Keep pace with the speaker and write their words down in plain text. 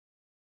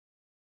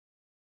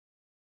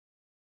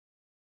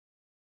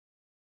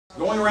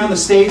Going around the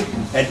state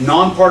at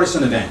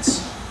nonpartisan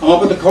events. I'm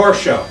up at the car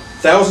show.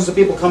 Thousands of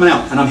people coming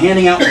out, and I'm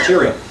handing out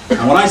material.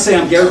 And when I say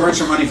I'm Gary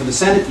Berntsen running for the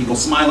Senate, people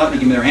smile at me,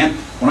 give me their hand.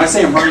 When I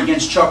say I'm running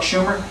against Chuck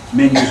Schumer,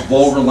 men use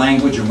vulgar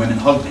language and women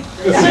hug me.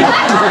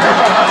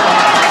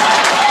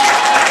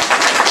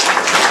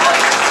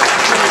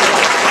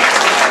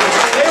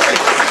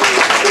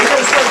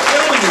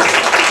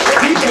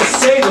 People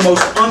say the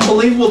most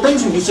unbelievable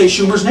things when you say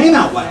Schumer's name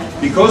out loud.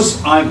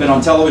 Because I've been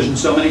on television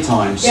so many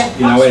times,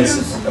 you know,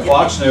 it's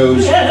Fox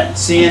News,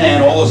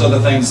 CNN, all those other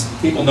things,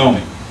 people know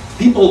me.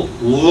 People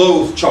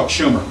loathe Chuck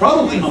Schumer.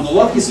 Probably I'm the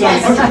luckiest guy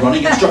in the country running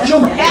against Chuck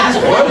Schumer. If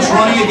I was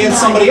running against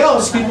somebody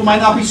else, people might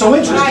not be so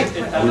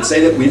interested. I would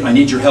say that I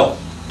need your help.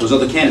 Those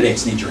other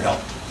candidates need your help.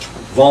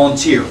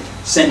 Volunteer,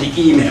 send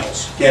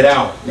emails, get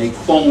out, make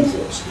phone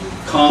calls,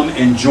 come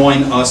and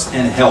join us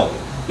and help.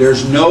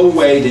 There's no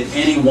way that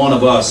any one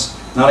of us,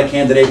 not a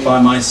candidate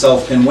by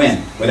myself, can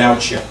win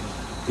without you.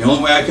 The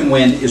only way I can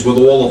win is with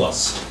all of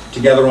us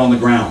together on the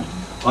ground.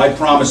 I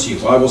promise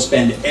you, I will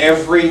spend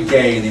every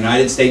day in the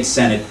United States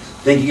Senate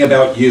thinking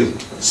about you,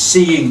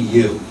 seeing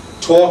you,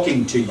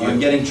 talking to you. I'm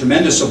getting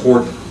tremendous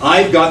support.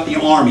 I've got the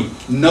Army.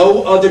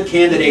 No other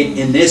candidate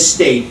in this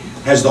state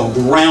has the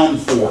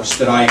ground force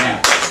that I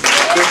have.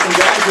 There's some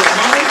guys with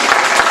money.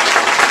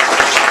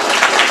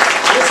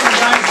 There's some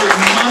guys with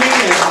money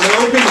and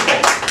no people.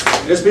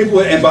 There's people,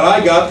 but I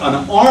got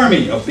an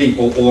army of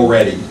people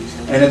already.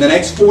 And in the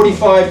next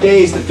 45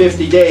 days to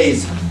 50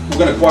 days, we're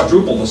going to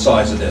quadruple the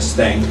size of this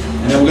thing.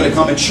 And then we're going to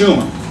come at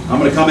Schumer. I'm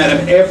going to come at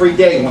him every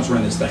day once we're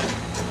in this thing.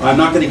 I'm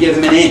not going to give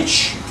him an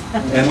inch.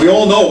 And we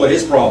all know what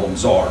his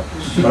problems are.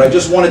 But I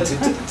just wanted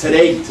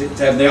today to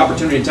have the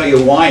opportunity to tell you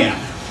who I am,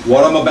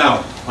 what I'm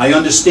about. I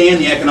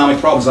understand the economic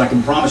problems. I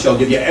can promise you I'll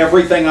give you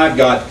everything I've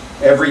got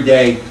every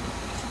day.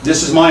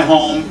 This is my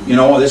home. You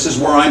know, this is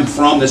where I'm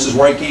from. This is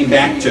where I came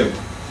back to.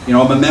 You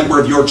know, I'm a member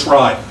of your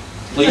tribe.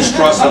 Please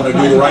trust I'm going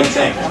to do the right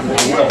thing. I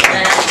will.